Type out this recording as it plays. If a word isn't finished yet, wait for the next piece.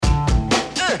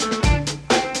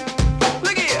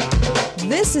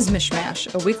This is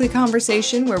MichMash, a weekly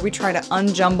conversation where we try to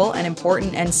unjumble an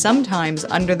important and sometimes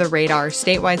under-the-radar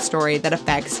statewide story that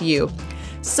affects you.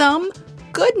 Some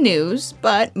good news,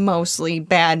 but mostly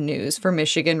bad news for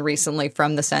Michigan recently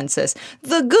from the census.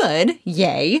 The good,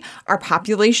 yay, our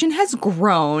population has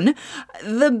grown.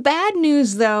 The bad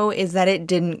news, though, is that it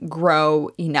didn't grow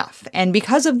enough. And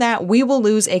because of that, we will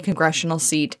lose a congressional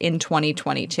seat in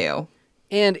 2022.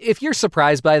 And if you're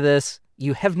surprised by this,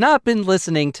 you have not been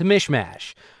listening to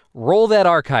MichMash. Roll that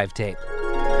archive tape.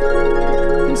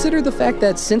 Consider the fact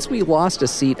that since we lost a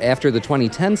seat after the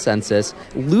 2010 census,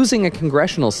 losing a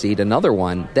congressional seat, another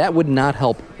one, that would not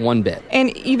help one bit.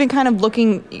 And even kind of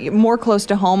looking more close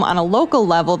to home on a local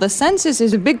level, the census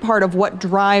is a big part of what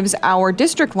drives our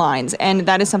district lines, and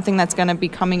that is something that's going to be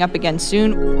coming up again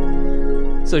soon.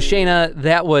 So, Cheyna,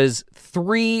 that was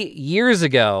 3 years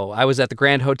ago. I was at the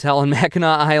Grand Hotel in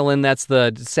Mackinac Island. That's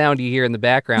the sound you hear in the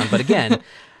background. But again,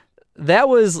 that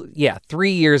was,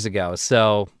 3 years ago.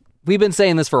 So we've been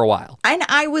saying this for a while. And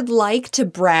I would like to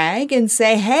brag and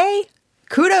say, hey,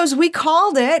 kudos, we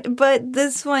called it, but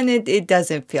this one, it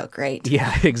doesn't feel great.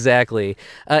 Yeah, exactly.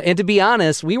 And to be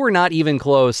honest, we were not even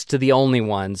close to the only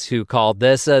ones who called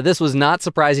this. This was not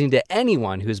surprising to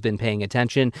anyone who's been paying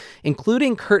attention,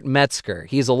 including Kurt Metzger.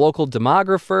 He's a local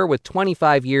demographer with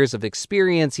 25 years of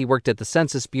experience. He worked at the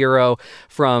Census Bureau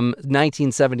from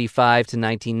 1975 to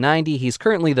 1990. He's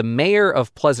currently the mayor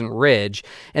of Pleasant Ridge.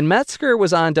 And Metzger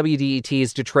was on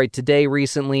WDET's Detroit Today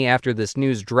recently after this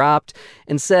news dropped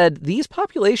and said these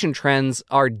population trends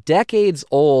are decades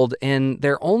old, and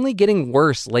they're only getting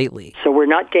worse lately. So we're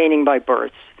not gaining by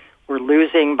births, we're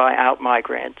losing by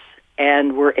out-migrants,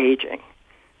 and we're aging.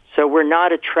 So we're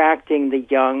not attracting the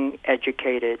young,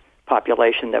 educated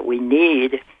population that we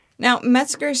need. Now,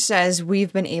 Metzger says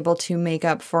we've been able to make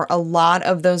up for a lot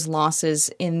of those losses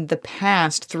in the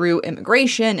past through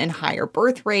immigration and higher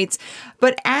birth rates.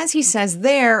 But as he says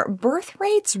there, birth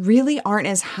rates really aren't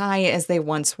as high as they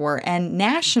once were. And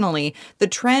nationally, the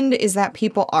trend is that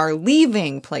people are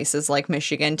leaving places like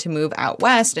Michigan to move out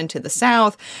west and to the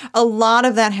south. A lot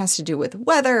of that has to do with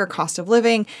weather, cost of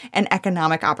living, and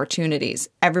economic opportunities.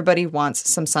 Everybody wants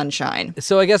some sunshine.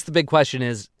 So I guess the big question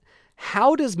is,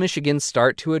 how does Michigan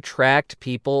start to attract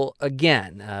people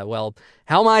again? Well,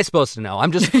 how am I supposed to know?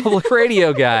 I'm just a public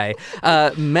radio guy.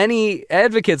 Many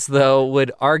advocates, though,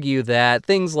 would argue that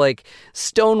things like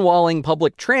stonewalling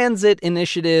public transit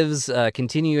initiatives,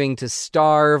 continuing to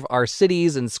starve our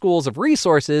cities and schools of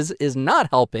resources is not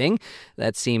helping.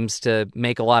 That seems to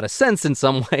make a lot of sense in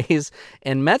some ways.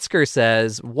 And Metzger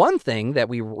says one thing that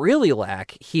we really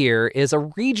lack here is a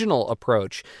regional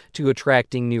approach to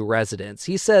attracting new residents.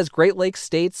 He says Great Lakes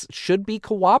states should be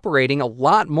cooperating a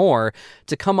lot more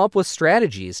to come up with strategies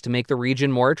to make the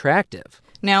region more attractive.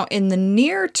 Now, in the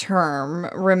near term,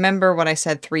 remember what I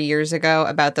said 3 years ago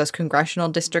about those congressional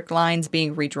district lines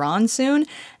being redrawn soon?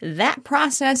 That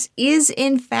process is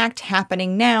in fact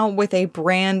happening now with a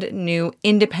brand new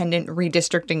independent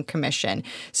redistricting commission.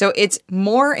 So it's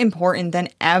more important than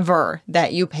ever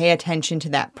that you pay attention to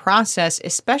that process,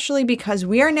 especially because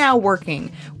we are now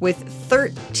working with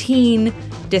 13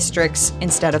 districts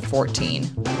instead of 14.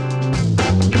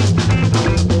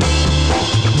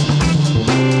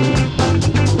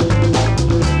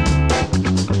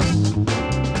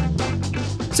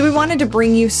 So we wanted to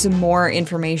bring you some more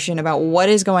information about what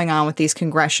is going on with these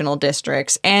congressional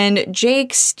districts. And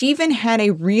Jake, Stephen had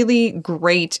a really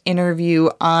great interview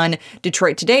on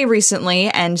Detroit Today recently,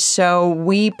 and so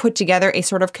we put together a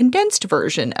sort of condensed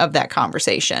version of that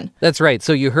conversation. That's right.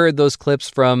 So you heard those clips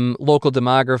from local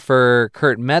demographer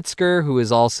Kurt Metzger, who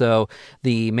is also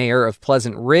the mayor of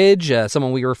Pleasant Ridge,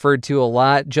 someone we referred to a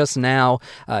lot just now.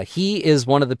 He is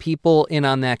one of the people in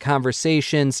on that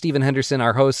conversation. Stephen Henderson,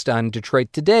 our host on Detroit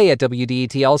Today at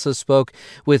WDET, also spoke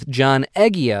with John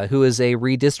Eggia, who is a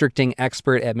redistricting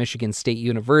expert at Michigan State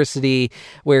University,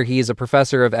 where he is a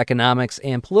professor of economics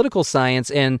and political science.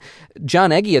 And John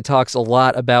Eggia talks a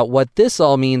lot about what this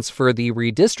all means for the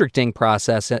redistricting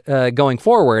process going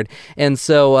forward. And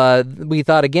so we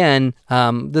thought, again,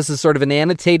 this is sort of an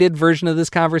annotated version of this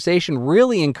conversation.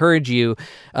 Really encourage you,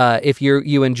 if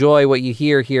you enjoy what you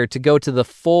hear here, to go to the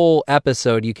full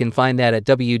episode. You can find that at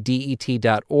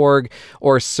WDET.org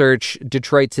or search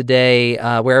Detroit Today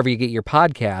wherever you get your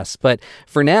podcasts. But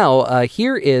for now,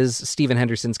 here is Stephen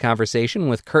Henderson's conversation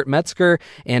with Kurt Metzger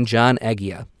and John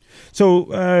Eggia.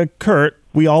 So, Kurt,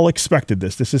 we all expected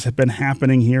this. This has been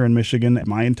happening here in Michigan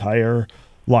my entire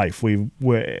life. When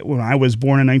I was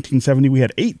born in 1970, we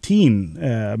had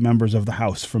 18 members of the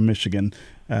House from Michigan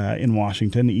in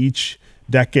Washington, each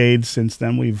decades. Since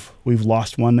then, we've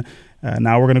lost one.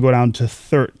 Now we're going to go down to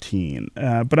 13.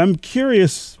 But I'm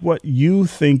curious what you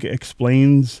think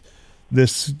explains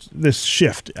this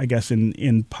shift, I guess,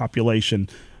 in population.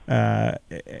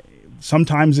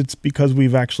 Sometimes it's because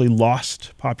we've actually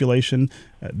lost population.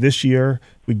 This year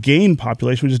we gained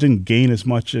population. We just didn't gain as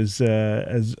much as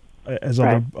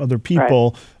Right. other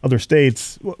people, Right. other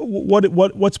states.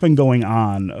 What's been going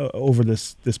on over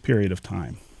this period of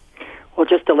time? Well,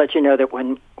 just to let you know that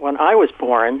when I was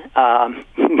born,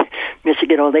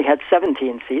 Michigan only had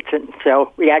 17 seats, and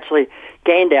so we actually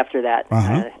gained after that,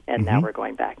 and now we're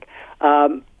going back.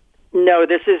 No,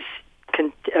 this is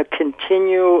a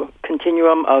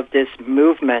continuum of this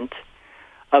movement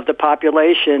of the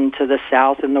population to the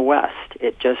south and the west.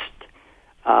 It just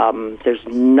there's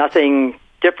nothing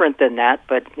different than that,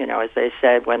 but as they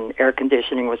said, when air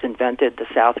conditioning was invented, the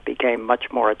south became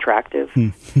much more attractive,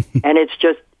 and it's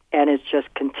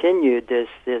just continued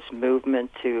this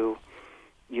movement to,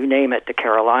 you name it, the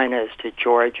Carolinas, to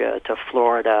Georgia, to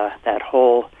Florida, that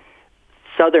whole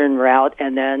southern route.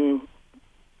 And then,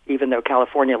 even though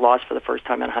California lost for the first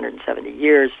time in 170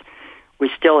 years, we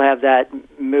still have that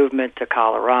movement to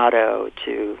Colorado,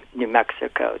 to New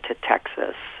Mexico, to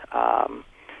Texas,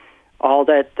 all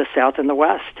that the South and the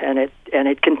West, and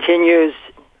it continues.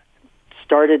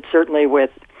 Started certainly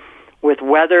with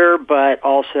weather, but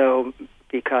also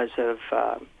because of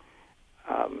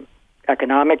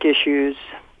economic issues,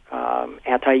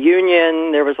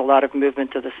 anti-union. There was a lot of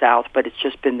movement to the South, but it's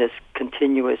just been this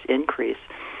continuous increase.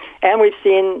 And we've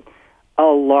seen a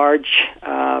large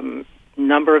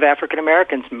number of African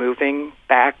Americans moving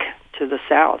back to the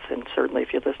South. And certainly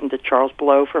if you listen to Charles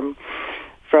Blow from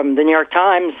the New York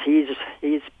Times,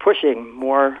 he's pushing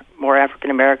more African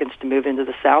Americans to move into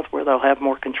the South, where they'll have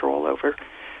more control over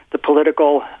the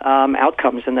political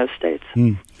outcomes in those states.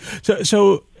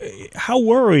 So how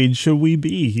worried should we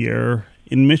be here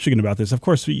in Michigan about this? Of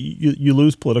course, you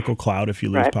lose political clout if you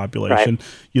lose population.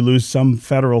 Right. You lose some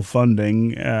federal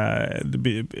funding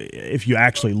if you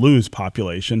actually lose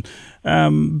population.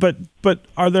 But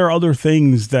are there other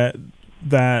things that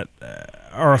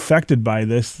are affected by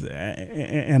this,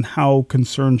 and how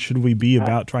concerned should we be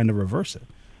about trying to reverse it?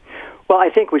 Well, I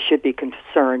think we should be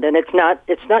concerned, and it's not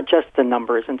just the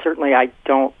numbers. And certainly, I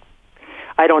don't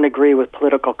agree with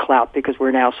political clout, because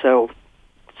we're now so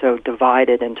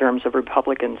divided in terms of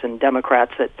Republicans and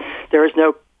Democrats that there is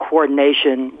no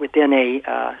coordination within a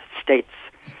state's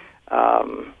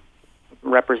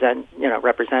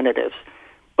representatives.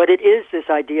 But it is this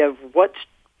idea of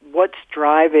what's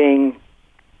driving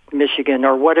Michigan,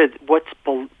 or what's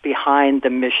behind the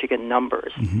Michigan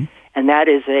numbers, and that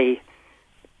is a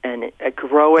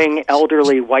growing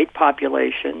elderly white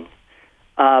population.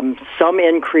 Some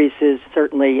increases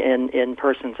certainly in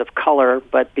persons of color,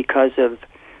 but because of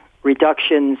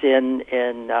reductions in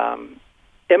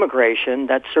immigration,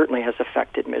 that certainly has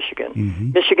affected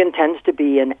Michigan. Michigan tends to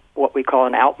be in what we call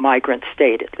an out-migrant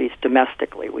state, at least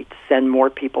domestically. We send more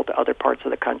people to other parts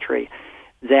of the country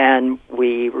than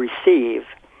we receive.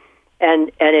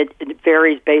 And it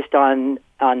varies based on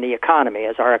the economy.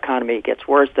 As our economy gets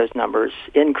worse, those numbers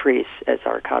increase. As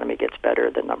our economy gets better,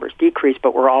 the numbers decrease,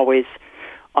 but we're always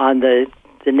on the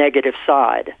negative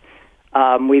side.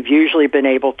 We've usually been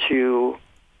able to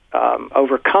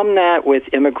overcome that with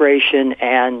immigration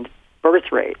and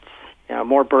birth rates.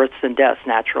 More births than deaths,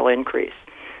 natural increase.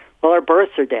 Well, our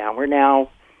births are down. We're now,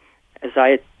 as I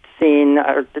had seen,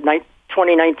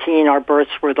 2019, our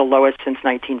births were the lowest since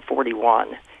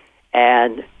 1941.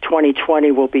 And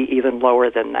 2020 will be even lower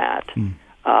than that.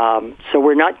 So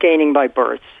we're not gaining by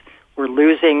births. We're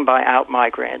losing by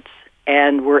out-migrants,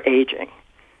 and we're aging.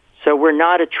 So we're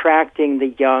not attracting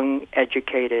the young,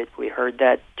 educated. We heard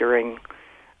that during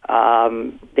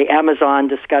the Amazon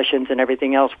discussions and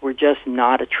everything else. We're just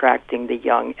not attracting the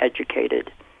young,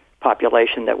 educated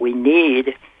population that we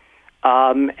need.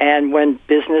 And when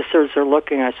businesses are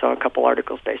looking, I saw a couple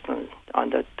articles based on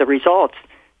the results,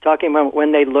 talking about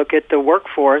when they look at the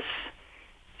workforce,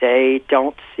 they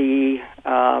don't see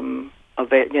an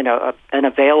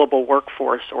available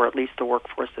workforce, or at least the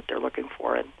workforce that they're looking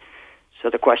for. And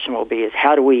so the question will be: is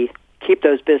how do we keep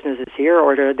those businesses here,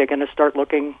 or are they going to start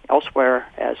looking elsewhere,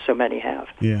 as so many have?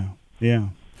 Yeah.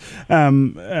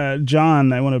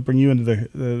 John, I want to bring you into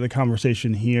the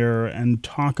conversation here and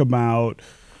talk about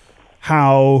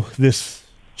how this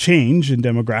change in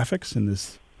demographics and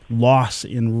this loss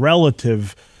in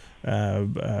relative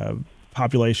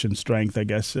population strength, I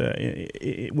guess,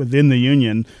 within the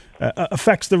union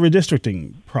affects the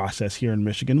redistricting process here in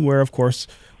Michigan, where, of course,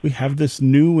 we have this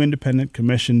new independent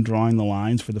commission drawing the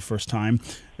lines for the first time.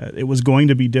 It was going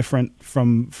to be different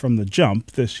from the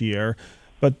jump this year,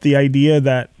 but the idea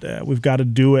that we've got to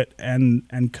do it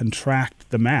and contract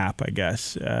the map, I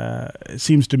guess, it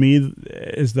seems to me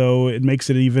as though it makes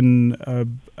it even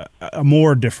a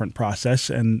more different process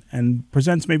and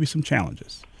presents maybe some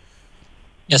challenges.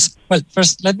 Yes. Well,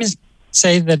 first, let me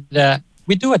say that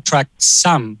we do attract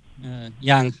some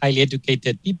young, highly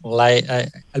educated people.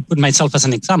 I'll put myself as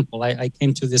an example. I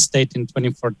came to this state in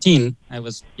 2014. I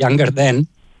was younger then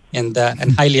and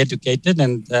highly educated,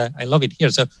 and I love it here.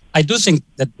 So I do think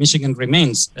that Michigan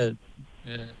remains an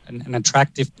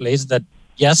attractive place that,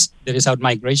 yes, there is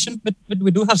out-migration, but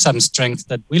we do have some strengths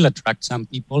that will attract some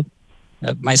people,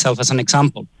 myself as an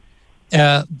example.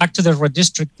 Back to the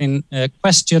redistricting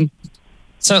question.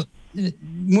 So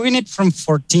moving it from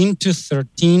 14 to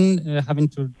 13, having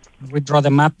to redraw the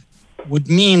map, would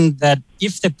mean that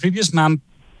if the previous map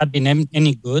had been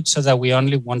any good, so that we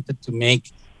only wanted to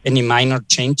make any minor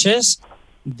changes,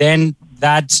 then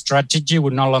that strategy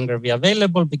would no longer be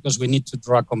available because we need to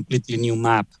draw a completely new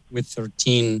map with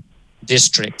 13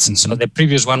 districts. Mm-hmm. So the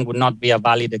previous one would not be a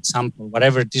valid example.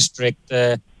 Whatever district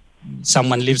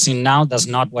someone lives in now, that's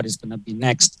not what is going to be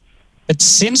next. But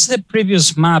since the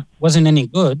previous map wasn't any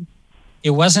good, it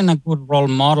wasn't a good role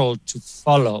model to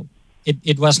follow.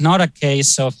 It was not a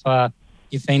case of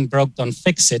if ain't broke, don't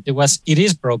fix it. It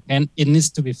is broken. It needs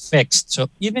to be fixed. So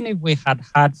even if we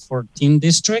had 14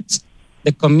 districts,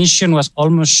 the commission was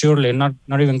almost surely not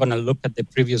even going to look at the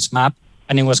previous map,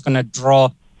 and it was going to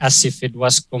draw as if it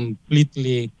was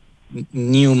completely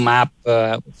new map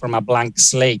from a blank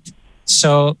slate.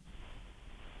 So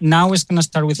now it's going to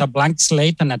start with a blank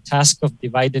slate and a task of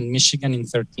dividing Michigan in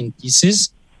 13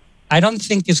 pieces. I don't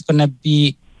think it's going to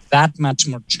be that much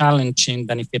more challenging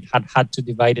than if it had to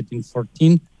divide it in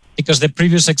 14, because the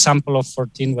previous example of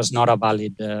 14 was not a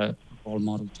valid role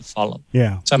model to follow.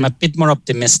 Yeah. So I'm a bit more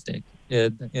optimistic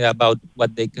about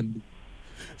what they can do.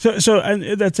 So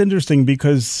and that's interesting,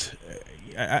 because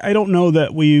I don't know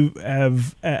that we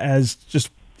have, as just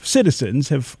citizens,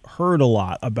 have heard a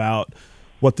lot about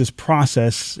what this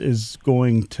process is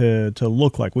going to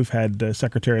look like. We've had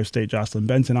Secretary of State Jocelyn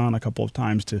Benson on a couple of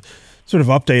times to sort of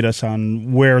update us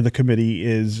on where the committee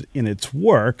is in its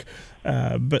work.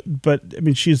 But I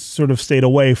mean, she's sort of stayed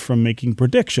away from making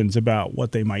predictions about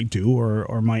what they might do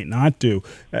or might not do.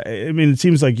 I mean, it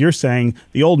seems like you're saying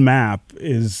the old map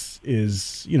is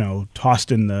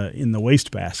tossed in the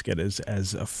wastebasket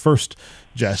as a first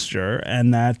gesture,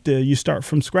 and that you start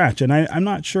from scratch. And I'm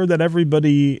not sure that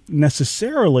everybody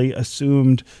necessarily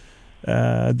assumed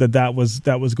that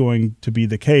was going to be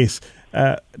the case.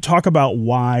 Talk about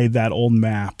why that old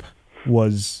map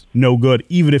was no good,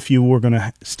 even if you were going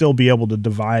to still be able to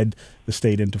divide the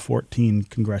state into 14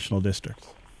 congressional districts.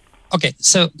 Okay,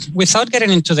 so without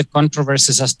getting into the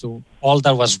controversies as to all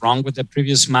that was wrong with the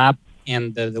previous map,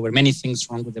 and there were many things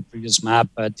wrong with the previous map,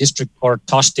 district court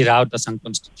tossed it out as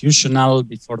unconstitutional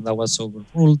before that was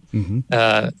overruled. Mm-hmm.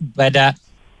 But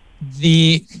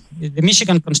the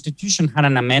Michigan Constitution had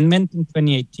an amendment in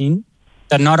 2018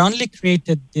 that not only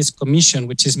created this commission,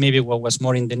 which is maybe what was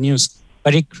more in the news,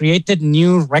 but it created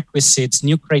new requisites,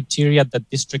 new criteria that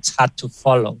districts had to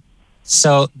follow.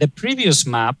 So the previous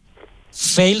map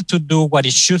failed to do what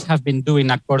it should have been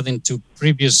doing according to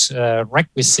previous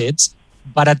requisites,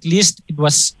 but at least it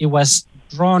was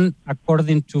drawn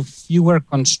according to fewer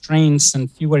constraints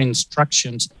and fewer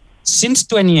instructions. Since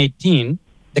 2018,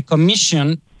 the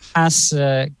commission has,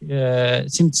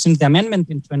 since the amendment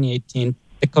in 2018,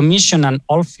 the commission and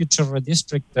all future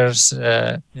redistrictors,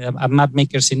 map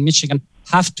makers in Michigan,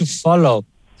 have to follow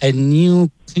a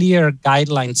new clear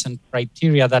guidelines and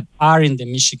criteria that are in the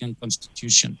Michigan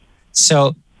Constitution.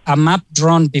 So a map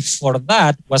drawn before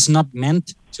that was not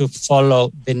meant to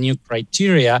follow the new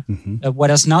criteria,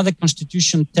 whereas now the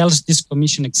Constitution tells this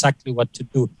commission exactly what to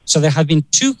do. So there have been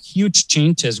two huge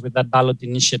changes with that ballot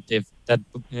initiative that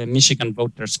Michigan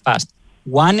voters passed.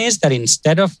 One is that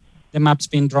instead of the maps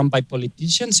being drawn by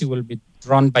politicians, it will be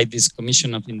drawn by this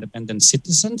Commission of Independent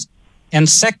Citizens. And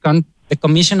second, the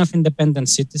Commission of Independent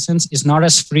Citizens is not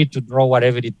as free to draw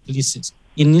whatever it pleases.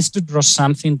 It needs to draw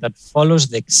something that follows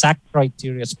the exact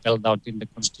criteria spelled out in the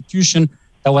Constitution.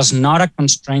 That was not a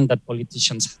constraint that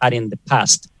politicians had in the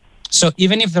past. So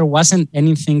even if there wasn't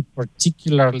anything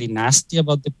particularly nasty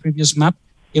about the previous map,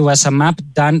 it was a map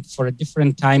done for a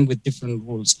different time with different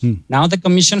rules. Now the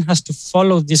commission has to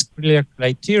follow these clear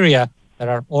criteria that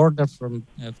are ordered from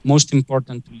most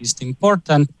important to least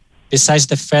important, Besides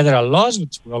the federal laws,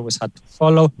 which we always had to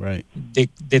follow, right.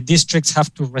 the districts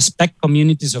have to respect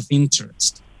communities of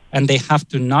interest, and they have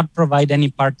to not provide any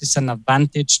partisan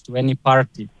advantage to any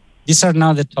party. These are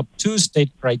now the top 2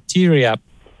 state criteria,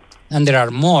 and there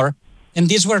are more. And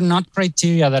these were not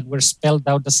criteria that were spelled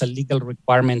out as a legal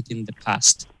requirement in the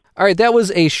past. All right, that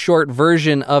was a short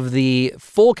version of the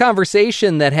full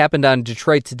conversation that happened on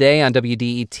Detroit Today on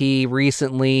WDET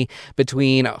recently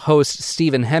between host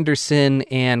Stephen Henderson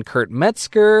and Kurt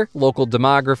Metzger, local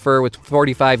demographer with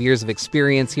 45 years of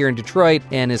experience here in Detroit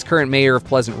and is current mayor of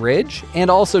Pleasant Ridge, and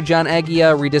also John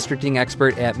Agia, redistricting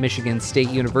expert at Michigan State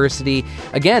University.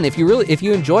 Again, if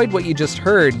you enjoyed what you just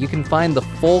heard, you can find the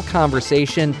full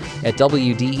conversation at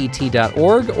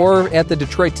WDET.org or at the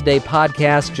Detroit Today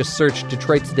podcast. Just search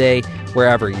Detroit Today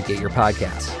wherever you get your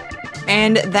podcasts.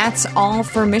 And that's all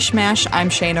for MichMash. I'm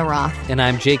Cheyna Roth. And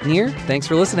I'm Jake Neher. Thanks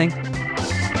for listening.